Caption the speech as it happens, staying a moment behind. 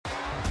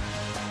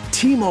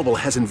T-Mobile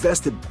has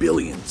invested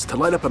billions to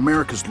light up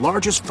America's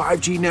largest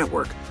 5G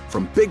network,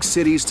 from big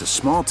cities to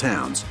small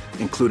towns,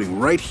 including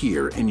right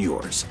here in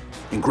yours.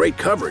 And great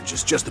coverage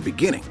is just the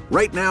beginning.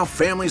 Right now,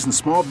 families and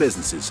small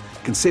businesses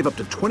can save up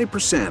to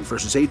 20%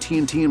 versus AT&T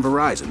and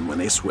Verizon when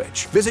they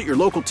switch. Visit your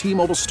local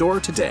T-Mobile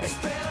store today.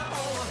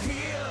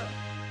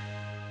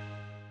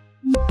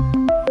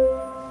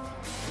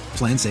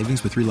 Plan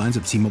savings with 3 lines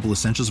of T-Mobile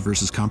Essentials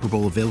versus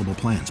comparable available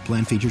plans.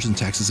 Plan features and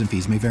taxes and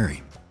fees may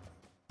vary.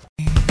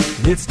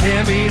 It's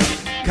Tammy's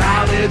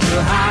College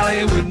of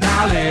Hollywood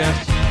Knowledge.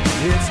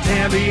 It's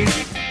Tammy's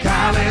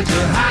College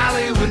of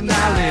Hollywood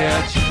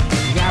Knowledge.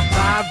 You got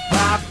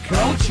pop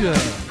culture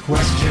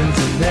questions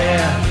in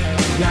there.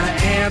 You gotta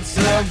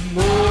answer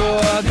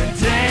more than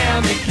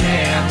Tammy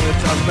can. We're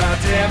talking about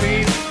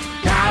Tammy's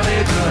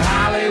College of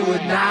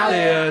Hollywood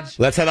Knowledge.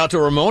 Let's head out to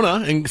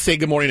Ramona and say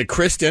good morning to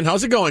Kristen.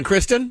 How's it going,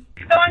 Kristen?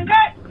 Going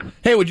good.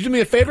 Hey, would you do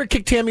me a favor?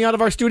 Kick Tammy out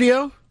of our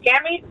studio?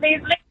 Tammy,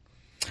 please leave.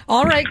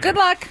 All right, good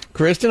luck.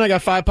 Kristen, I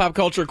got 5 pop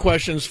culture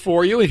questions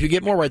for you. If you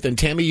get more right than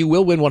Tammy, you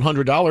will win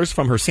 $100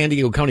 from her San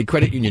Diego County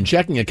Credit Union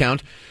checking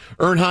account.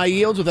 Earn high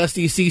yields with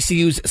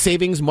SDCCU's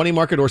savings, money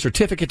market, or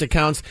certificate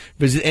accounts.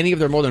 Visit any of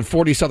their more than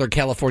 40 Southern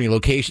California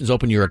locations.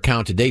 Open your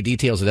account today.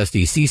 Details at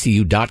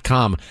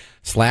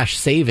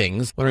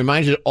sdccu.com/savings. I want to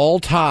remind you that all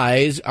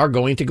ties are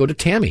going to go to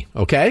Tammy,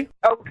 okay?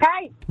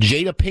 Okay.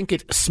 Jada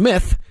Pinkett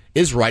Smith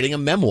is writing a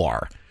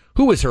memoir.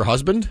 Who is her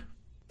husband?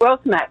 Will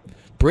Smith.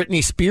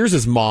 Britney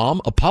Spears'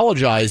 mom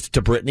apologized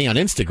to Britney on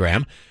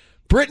Instagram.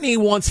 Britney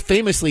once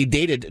famously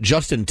dated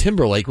Justin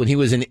Timberlake when he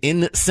was in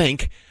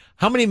NSYNC.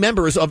 How many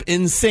members of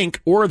NSYNC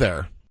were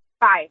there?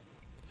 5.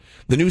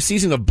 The new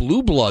season of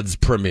Blue Bloods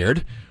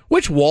premiered.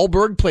 Which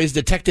Wahlberg plays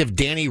Detective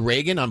Danny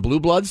Reagan on Blue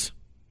Bloods?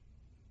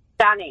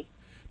 Donnie.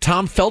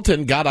 Tom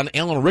Felton got on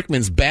Alan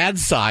Rickman's bad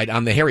side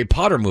on the Harry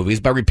Potter movies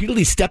by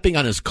repeatedly stepping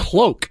on his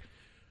cloak.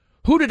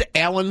 Who did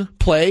Alan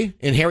play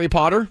in Harry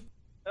Potter?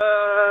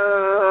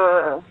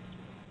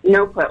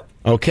 No clue.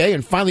 Okay,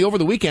 and finally, over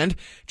the weekend,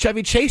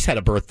 Chevy Chase had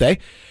a birthday.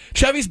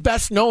 Chevy's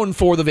best known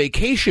for the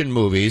vacation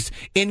movies.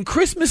 In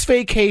Christmas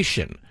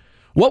Vacation,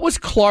 what was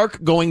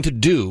Clark going to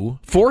do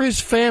for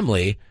his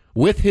family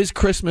with his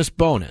Christmas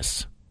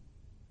bonus?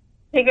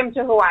 Take him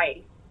to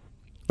Hawaii.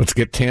 Let's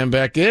get Tam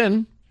back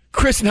in.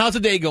 Kristen, how's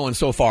the day going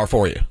so far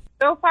for you?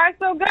 So far,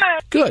 so good.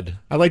 Good.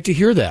 I like to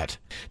hear that.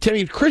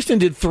 Tammy, Kristen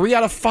did 3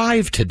 out of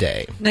 5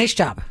 today. Nice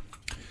job.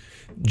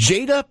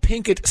 Jada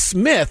Pinkett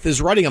Smith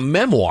is writing a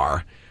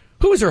memoir.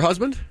 Who is her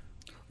husband?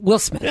 Will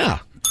Smith. Yeah.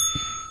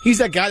 He's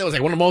that guy that was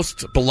like one of the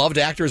most beloved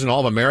actors in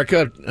all of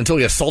America until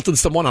he assaulted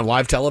someone on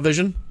live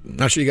television.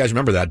 Not sure you guys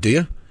remember that, do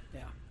you?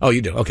 Yeah. Oh,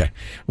 you do? Okay.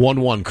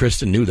 1-1.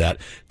 Kristen knew that.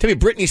 Tell me,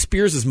 Britney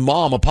Spears'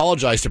 mom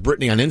apologized to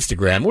Britney on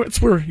Instagram.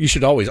 It's where you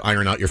should always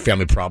iron out your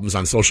family problems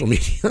on social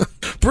media.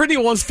 Britney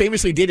once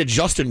famously dated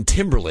Justin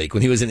Timberlake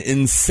when he was in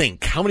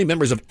NSYNC. How many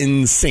members of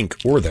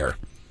NSYNC were there?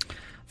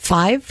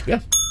 5?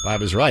 Yeah,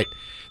 5 is right.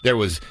 There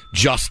was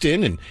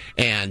Justin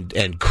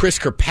and Chris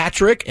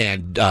Kirkpatrick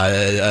and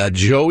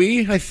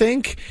Joey, I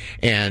think,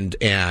 and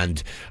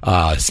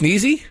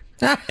Sneezy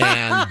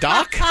and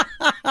Doc.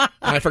 And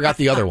I forgot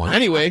the other one.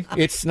 Anyway,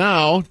 it's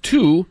now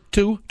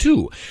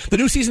 2-2. The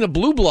new season of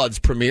Blue Bloods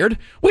premiered.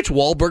 Which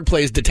Wahlberg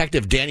plays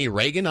Detective Danny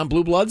Reagan on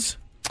Blue Bloods?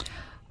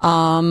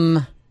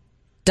 Donnie.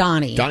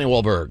 Donnie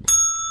Wahlberg.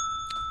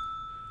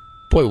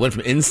 Boy, we went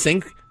from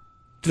NSYNC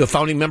to the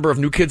founding member of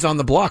New Kids on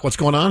the Block. What's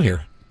going on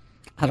here?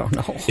 I don't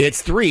know.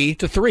 It's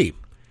 3-3.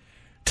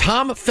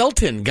 Tom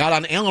Felton got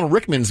on Alan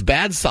Rickman's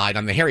bad side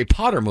on the Harry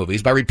Potter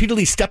movies by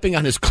repeatedly stepping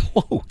on his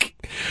cloak.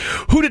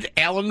 Who did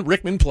Alan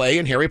Rickman play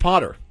in Harry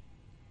Potter?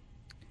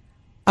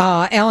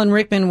 Alan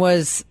Rickman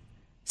was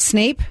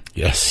Snape?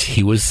 Yes,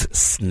 he was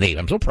Snape.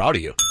 I'm so proud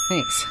of you.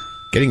 Thanks.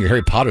 Getting your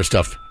Harry Potter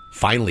stuff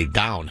finally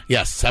down.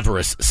 Yes,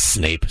 Severus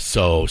Snape.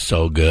 So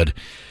good.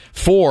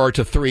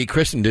 4-3.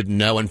 Kristen didn't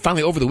know. And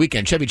finally, over the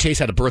weekend, Chevy Chase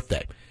had a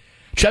birthday.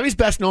 Chevy's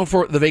best known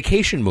for the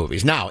vacation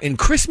movies. Now, in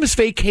Christmas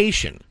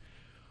Vacation,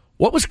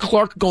 what was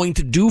Clark going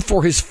to do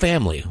for his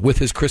family with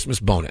his Christmas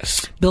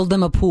bonus? Build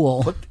them a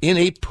pool. Put in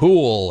a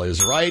pool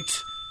is right.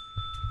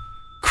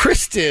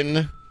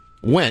 Kristen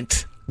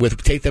went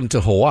with take them to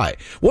Hawaii.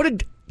 What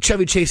did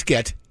Chevy Chase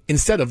get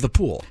instead of the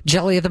pool?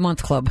 Jelly of the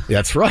Month Club.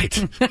 That's right.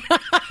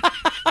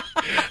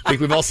 I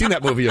think we've all seen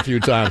that movie a few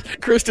times.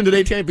 Kristen,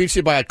 today Tammy beats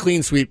you by a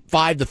clean sweep,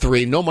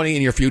 5-3. No money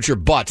in your future,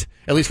 but,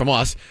 at least from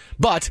us,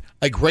 but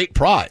a great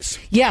prize.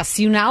 Yes,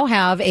 you now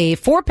have a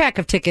 4-pack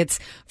of tickets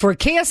for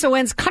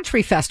KSON's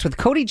Country Fest with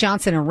Cody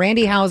Johnson and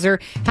Randy Hauser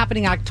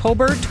happening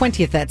October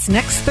 20th. That's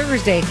next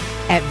Thursday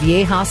at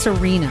Viejas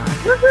Arena.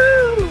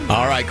 Woohoo!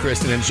 All right,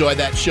 Kristen, enjoy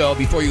that show.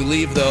 Before you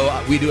leave,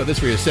 though, we do have this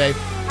for you to say.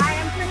 Hi,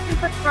 I'm Kristen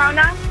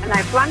Patrona, and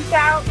I flunked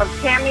out of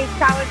Tammy's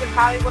College of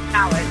Hollywood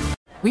Knowledge.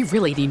 We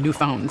really need new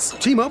phones.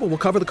 T-Mobile will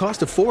cover the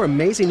cost of 4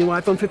 amazing new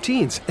iPhone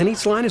 15s, and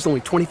each line is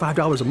only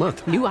 $25 a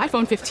month. New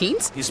iPhone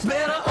 15s? It's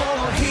better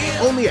over here.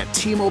 Only at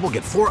T-Mobile,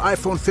 get 4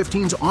 iPhone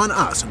 15s on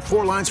us and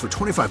 4 lines for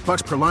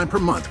 $25 per line per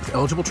month with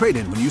eligible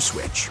trade-in when you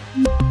switch.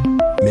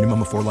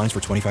 Minimum of 4 lines for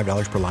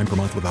 $25 per line per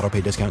month with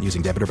autopay discount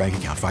using debit or bank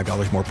account.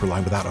 $5 more per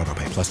line without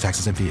autopay, plus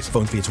taxes and fees.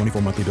 Phone fee at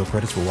 24 monthly bill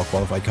credits for well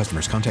qualified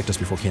customers. Contact us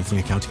before canceling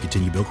account to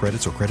continue bill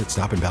credits or credit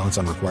stop and balance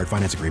on required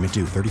finance agreement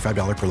due.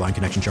 $35 per line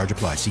connection charge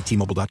applies. See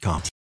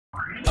T-Mobile.com.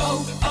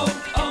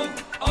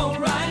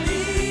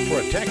 O'Reilly.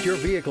 Protect your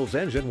vehicle's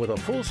engine with a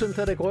full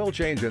synthetic oil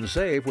change and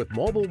save with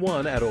Mobil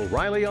 1 at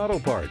O'Reilly Auto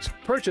Parts.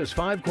 Purchase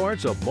 5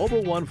 quarts of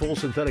Mobil 1 full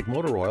synthetic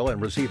motor oil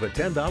and receive a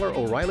 $10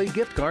 O'Reilly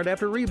gift card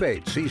after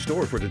rebate. See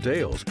store for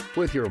details.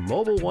 With your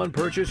Mobil 1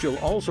 purchase, you'll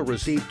also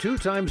receive 2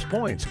 times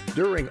points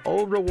during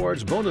O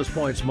Rewards Bonus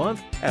Points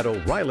Month at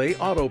O'Reilly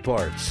Auto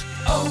Parts.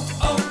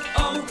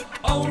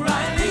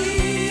 O'Reilly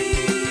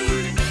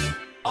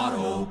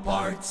Auto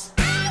Parts.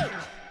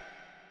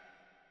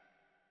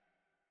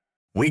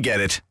 We get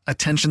it.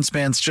 Attention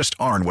spans just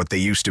aren't what they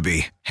used to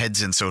be. Heads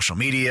in social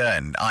media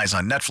and eyes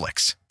on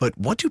Netflix. But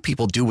what do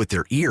people do with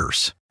their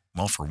ears?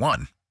 Well, for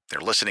one, they're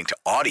listening to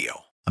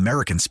audio.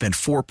 Americans spend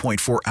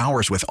 4.4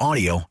 hours with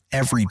audio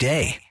every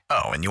day.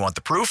 Oh, and you want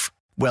the proof?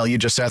 Well, you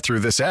just sat through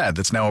this ad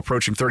that's now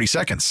approaching 30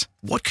 seconds.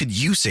 What could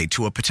you say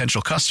to a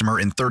potential customer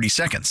in 30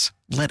 seconds?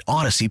 Let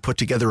Odyssey put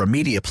together a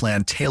media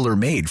plan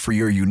tailor-made for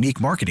your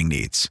unique marketing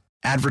needs.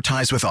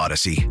 Advertise with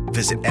Odyssey.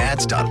 Visit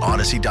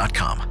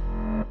ads.odyssey.com.